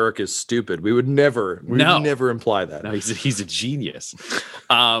fart cleric is stupid. We would never imply that. No, he's a genius.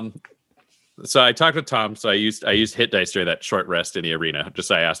 So I talked with Tom. So I used hit dice during that short rest in the arena.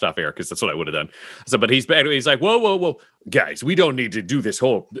 Just I asked off air because that's what I would have done. So, but he's like, whoa, guys, we don't need to do this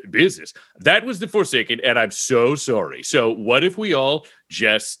whole business. That was the Forsaken, and I'm so sorry. So what if we all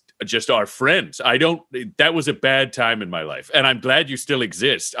just are friends? That was a bad time in my life, and I'm glad you still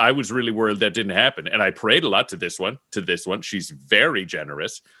exist. I was really worried that didn't happen, and I prayed a lot to this one. She's very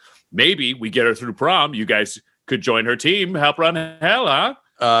generous. Maybe we get her through prom. You guys could join her team, help run hell, huh?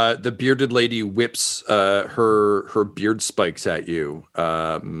 The bearded lady whips her beard spikes at you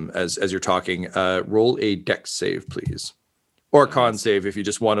as you're talking. Roll a dex save, please, or a con save if you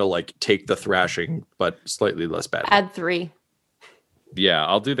just want to take the thrashing, but slightly less bad. Add 3. Yeah,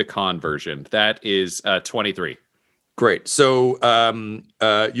 I'll do the con version. That is 23. Great. So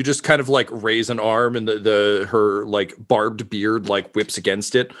you just kind of raise an arm, and her barbed beard whips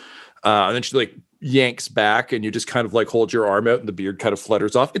against it, and then she yanks back, and you just kind of hold your arm out, and the beard kind of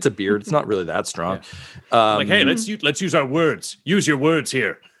flutters off. It's a beard. It's not really that strong. Yeah. Hey, let's use our words. Use your words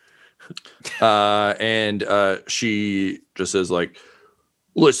here. And she just says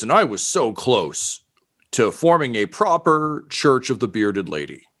listen, I was so close to forming a proper Church of the Bearded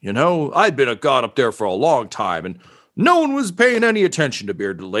Lady. I'd been a god up there for a long time, and no one was paying any attention to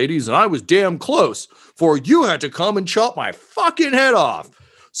bearded ladies, and I was damn close, for you had to come and chop my fucking head off.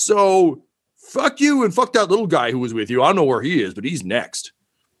 So fuck you and fuck that little guy who was with you. I don't know where he is, but he's next.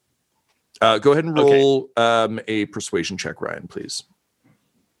 Go ahead and roll a persuasion check, Ryan, please.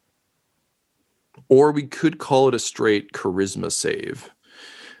 Or we could call it a straight charisma save.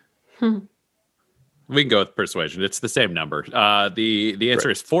 We can go with persuasion. It's the same number. The answer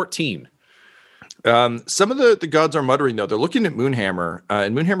is 14. Some of the gods are muttering, though. They're looking at Moonhammer,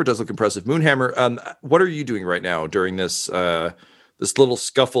 and Moonhammer does look impressive. Moonhammer, what are you doing right now during this this little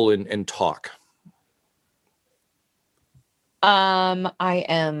scuffle and talk? I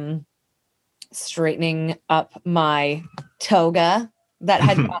am straightening up my toga that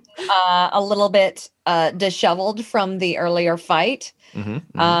had gotten a little bit disheveled from the earlier fight.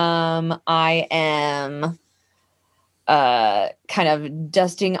 I am kind of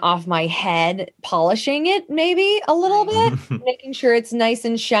dusting off my head, polishing it maybe a little bit, making sure it's nice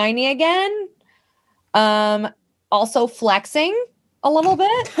and shiny again. Also flexing a little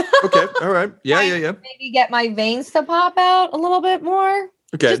bit. Okay, all right. Yeah. Maybe get my veins to pop out a little bit more.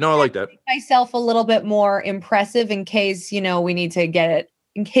 Okay, I like that. Make myself a little bit more impressive in case, we need to get it,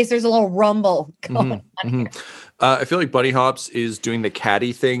 in case there's a little rumble going on here. I feel like Bunny Hops is doing the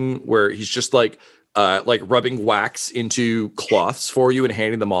caddy thing where he's just rubbing wax into cloths for you and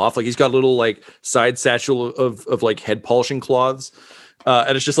handing them off. He's got a little side satchel of head polishing cloths.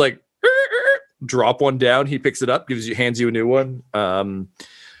 And it's just drop one down. He picks it up, hands you a new one.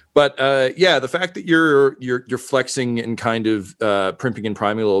 But the fact that you're flexing and kind of primping and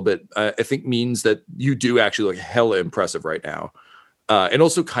priming a little bit, I think means that you do actually look hella impressive right now. And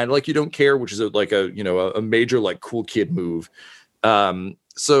also kind of you don't care, which is a major cool kid move.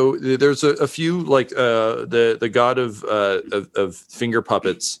 So there's a few the god of finger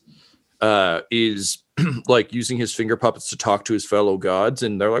puppets is like using his finger puppets to talk to his fellow gods,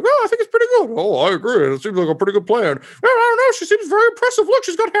 and they're like, "Oh, I think it's pretty good. Oh, I agree. It seems like a pretty good plan. Well, I don't know. She seems very impressive. Look,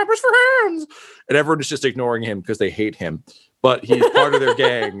 she's got hammers for hands." And everyone is just ignoring him because they hate him. But he's part of their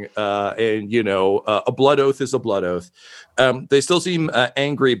gang, and a blood oath is a blood oath. They still seem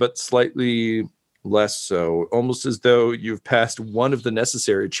angry, but slightly less so, almost as though you've passed one of the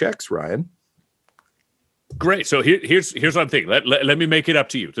necessary checks, Ryan. Great. So here's what I'm thinking. Let me make it up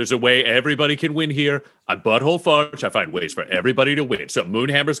to you. There's a way everybody can win here. On Butthole Fudge, I find ways for everybody to win. So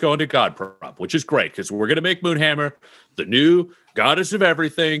Moonhammer's going to God Prop, which is great because we're going to make Moonhammer the new goddess of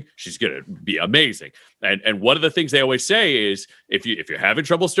everything. She's going to be amazing. And one of the things they always say is if you're having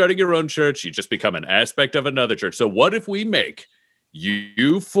trouble starting your own church, you just become an aspect of another church. So what if we make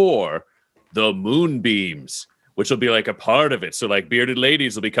you for the Moonbeams, which will be like a part of it. So like bearded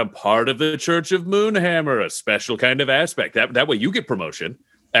ladies will become part of the Church of Moonhammer, a special kind of aspect. That way you get promotion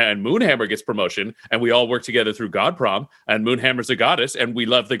and Moonhammer gets promotion and we all work together through God Prom and Moonhammer's a goddess and we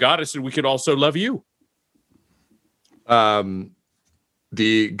love the goddess and we can also love you.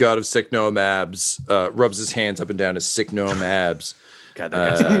 The god of sick gnome abs rubs his hands up and down his sick gnome abs.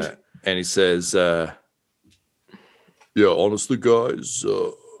 God, and he says, yeah, honestly, guys,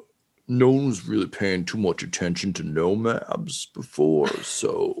 no one's really paying too much attention to nomads before,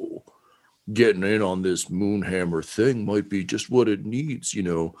 so getting in on this Moonhammer thing might be just what it needs,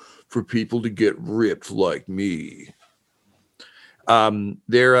 for people to get ripped like me. There's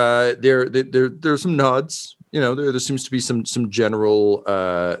some nods, there seems to be some general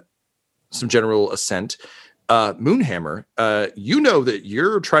assent. Moonhammer, that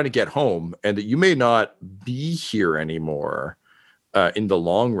you're trying to get home and that you may not be here anymore. In the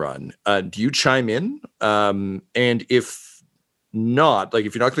long run, do you chime in? And if not, like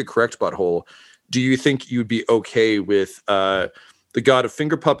if you're not going to correct Butthole, do you think you'd be okay with the god of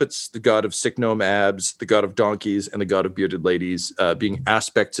finger puppets, the god of sick gnome abs, the god of donkeys, and the god of bearded ladies being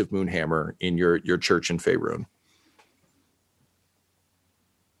aspects of Moonhammer in your church in Faerun?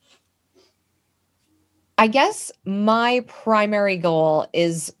 I guess my primary goal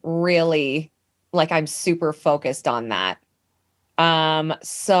is really like I'm super focused on that.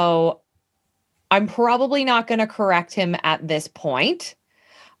 So I'm probably not going to correct him at this point,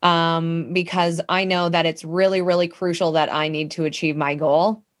 because I know that it's really, really crucial that I need to achieve my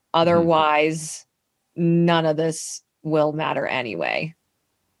goal. Otherwise, none of this will matter anyway.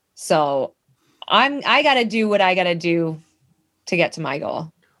 So I got to do what I got to do to get to my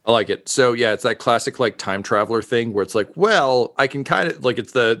goal. I like it. So yeah, it's that classic like time traveler thing where it's like, well, I can kind of like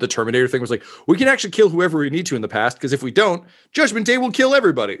it's the Terminator thing was like, we can actually kill whoever we need to in the past because if we don't, Judgment Day will kill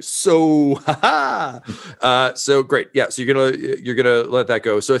everybody. So so great. Yeah, so you're gonna let that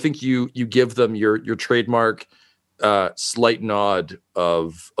go. So I think you give them your trademark slight nod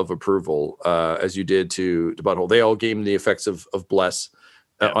of approval as you did to Butthole. They all gain the effects of bless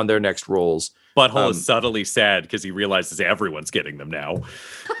on their next rolls. Butthole is subtly sad because he realizes everyone's getting them now.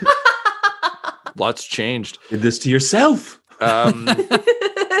 Lots changed. Did this to yourself. So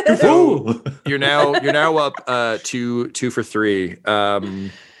you're now up 2 for 3. Now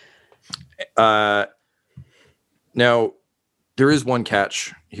there is one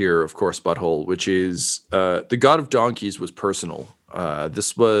catch here, of course, Butthole, which is the god of donkeys was personal.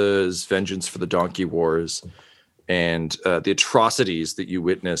 This was vengeance for the donkey wars and the atrocities that you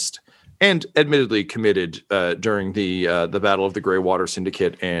witnessed and admittedly committed during the Battle of the Grey Water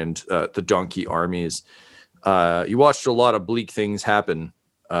Syndicate and the donkey armies. You watched a lot of bleak things happen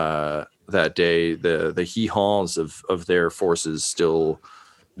that day. The hee-haws of their forces still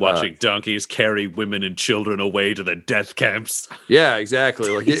watching donkeys carry women and children away to the death camps. Yeah,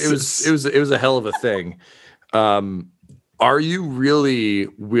 exactly. Like it was a hell of a thing. Are you really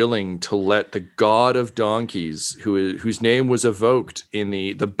willing to let the god of donkeys, whose name was evoked in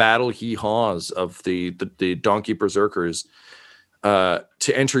the battle hee-haws of the donkey berserkers, to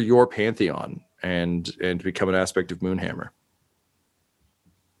enter your pantheon and become an aspect of Moonhammer?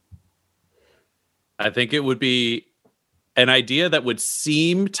 I think it would be an idea that would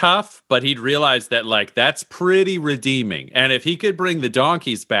seem tough, but he'd realize that like that's pretty redeeming. And if he could bring the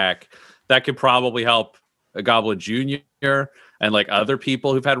donkeys back, that could probably help a Goblin Jr. and like other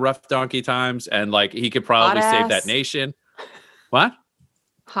people who've had rough donkey times, and like he could probably save that nation. What?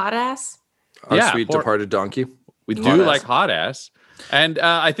 Hot ass? Our sweet departed donkey. We do like hot ass. And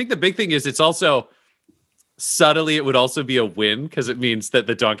I think the big thing is it's also subtly, it would also be a win because it means that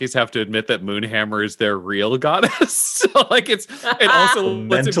the donkeys have to admit that Moonhammer is their real goddess. So like it also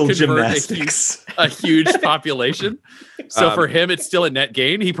mental gymnastics, a huge population. So for him, it's still a net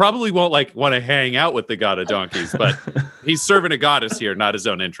gain. He probably won't like want to hang out with the god of donkeys, but he's serving a goddess here, not his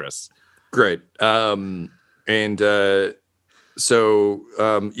own interests. Great. I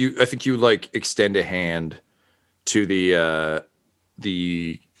think you like extend a hand to the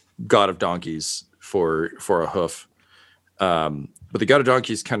god of donkeys for a hoof. But the god of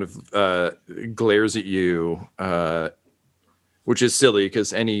donkeys kind of glares at you, which is silly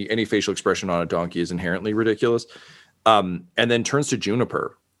because any facial expression on a donkey is inherently ridiculous. And then turns to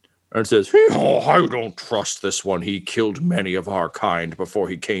Juniper and says, "Oh, I don't trust this one. He killed many of our kind before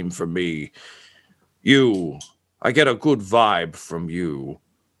he came for me. I get a good vibe from you.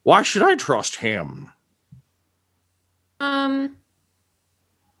 Why should I trust him?"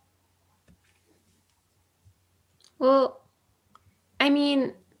 Well, I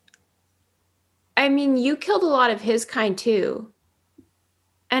mean, you killed a lot of his kind too.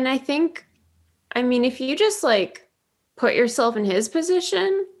 And I think, if you just like put yourself in his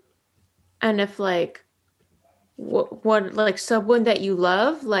position, and if like what like someone that you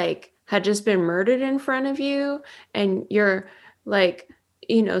love like had just been murdered in front of you, and you're like,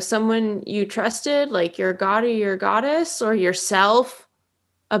 someone you trusted, like your god or your goddess or yourself,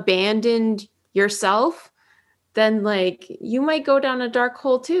 abandoned yourself, then like you might go down a dark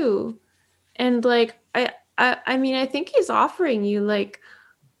hole too. And like I think he's offering you like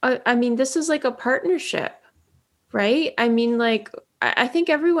this is like a partnership, right? I think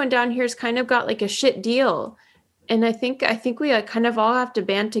everyone down here's kind of got like a shit deal, and I think we kind of all have to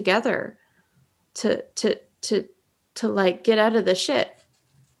band together to like get out of the shit.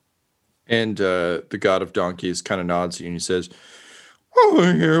 And the god of donkeys kind of nods at you and he says,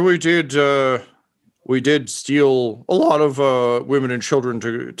 "Oh, here we did steal a lot of women and children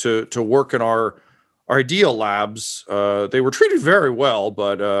to work in our ideal labs. They were treated very well,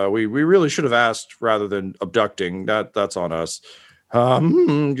 but we really should have asked rather than abducting. That's on us. I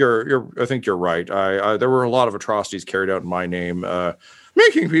think you're right. There were a lot of atrocities carried out in my name.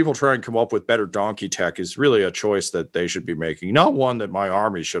 Making people try and come up with better donkey tech is really a choice that they should be making, not one that my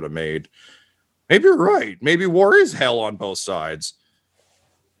army should have made. Maybe you're right. Maybe war is hell on both sides.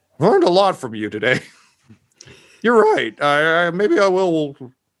 Learned a lot from you today." You're right. Maybe I will.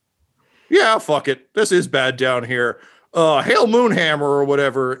 Yeah, fuck it. This is bad down here. Hail Moonhammer or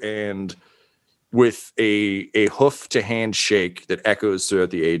whatever. And with a hoof to hand shake that echoes throughout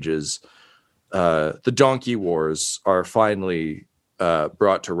the ages, the donkey wars are finally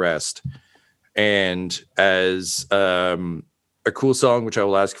brought to rest. And as a cool song, which I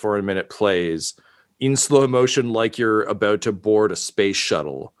will ask for in a minute, plays in slow motion like you're about to board a space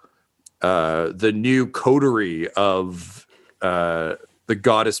shuttle, the new coterie of the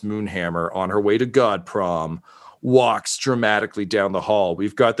goddess Moonhammer on her way to God Prom walks dramatically down the hall.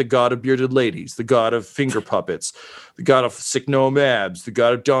 We've got the god of bearded ladies, the god of finger puppets, the god of sick gnome abs, the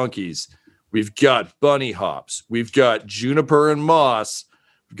god of donkeys. We've got bunny hops. We've got Juniper and Moss.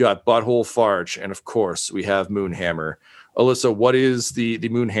 We've got Butthole Farch. And of course, we have Moonhammer. Alyssa, what is the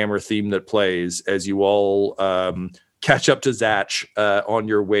Moonhammer theme that plays as you all catch up to Zatch on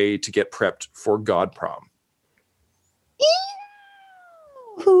your way to get prepped for God Prom?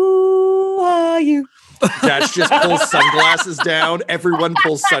 Who are you? Zatch just pulls sunglasses down. Everyone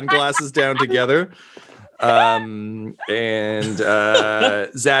pulls sunglasses down together. And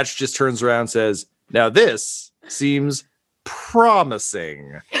Zatch just turns around and says, "Now this seems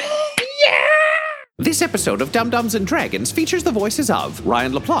promising." This episode of Dum-Dums and Dragons features the voices of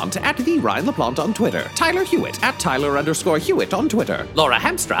Ryan LaPlante at the Ryan LaPlante on Twitter, Tyler Hewitt at Tyler_Hewitt on Twitter, Laura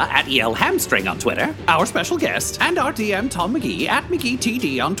Hamstra at EL Hamstring on Twitter, our special guest, and our DM Tom McGee at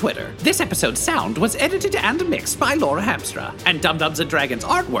McGeeTD on Twitter. This episode's sound was edited and mixed by Laura Hamstra, and Dum-Dums and Dragons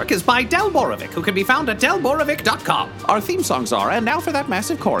artwork is by Del Borovic, who can be found at delborovic.com. Our theme songs are And Now for That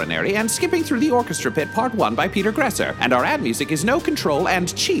Massive Coronary and Skipping Through the Orchestra Pit Part 1 by Peter Gresser, and our ad music is No Control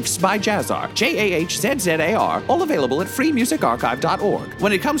and Chiefs by Jazzar, JAHZZAR, all available at freemusicarchive.org.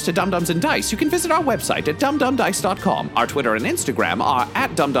 When it comes to Dum-Dums and Dice, you can visit our website at dumdumdice.com. Our Twitter and Instagram are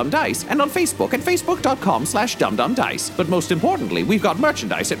at dumdumdice, and on Facebook at facebook.com/dumdumdice. But most importantly, we've got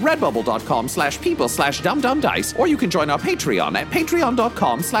merchandise at redbubble.com/people/dumdumdice, or you can join our Patreon at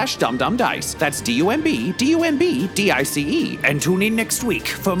patreon.com/dumdumdice. That's DUMBDUMBDICE. And tune in next week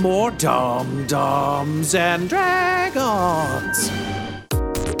for more Dum-Dums and Dragons.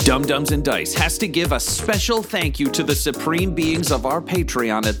 Dum-Dums and Dice has to give a special thank you to the supreme beings of our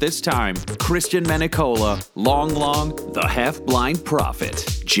Patreon at this time: Christian Menicola, Long, the Half-Blind Prophet,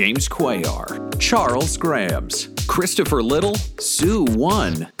 James Cuellar, Charles Grams, Christopher Little, Sue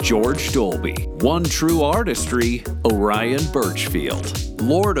One, George Dolby, One True Artistry, Orion Birchfield,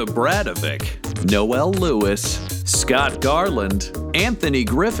 Lord of Bradovic, Noel Lewis, Scott Garland, Anthony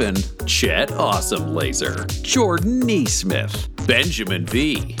Griffin, Chet Awesome Laser, Jordan Neesmith, Benjamin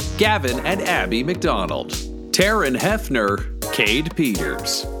V., Gavin and Abby McDonald, Taryn Hefner, Cade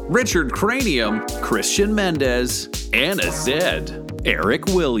Peters, Richard Cranium, Christian Mendez, Anna Zed, Eric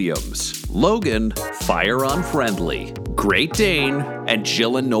Williams, Logan, Fire Unfriendly, Great Dane, and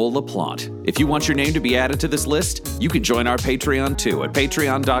Jill and Noel LaPlante. If you want your name to be added to this list, you can join our Patreon too at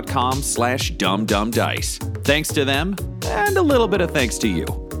patreon.com/dumdumdice. Thanks to them, and a little bit of thanks to you.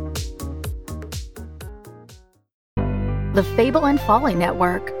 The Fable and Folly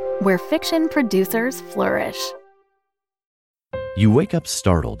Network, where fiction producers flourish. You wake up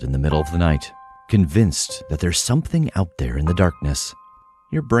startled in the middle of the night, convinced that there's something out there in the darkness.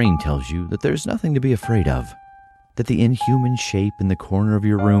 Your brain tells you that there's nothing to be afraid of, that the inhuman shape in the corner of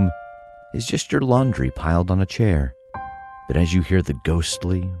your room is just your laundry piled on a chair. But as you hear the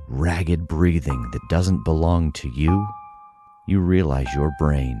ghostly, ragged breathing that doesn't belong to you, you realize your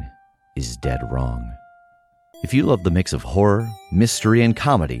brain is dead wrong. If you love the mix of horror, mystery, and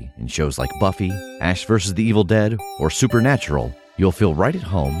comedy in shows like Buffy, Ash vs. the Evil Dead, or Supernatural, you'll feel right at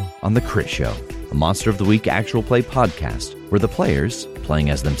home on The Crit Show, a Monster of the Week actual play podcast where the players,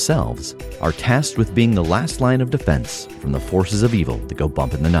 playing as themselves, are tasked with being the last line of defense from the forces of evil that go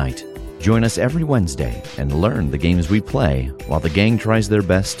bump in the night. Join us every Wednesday and learn the games we play while the gang tries their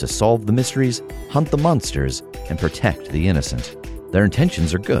best to solve the mysteries, hunt the monsters, and protect the innocent. Their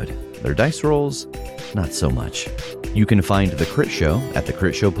intentions are good. Their dice rolls, not so much. You can find The Crit Show at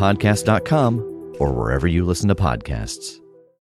thecritshowpodcast.com or wherever you listen to podcasts.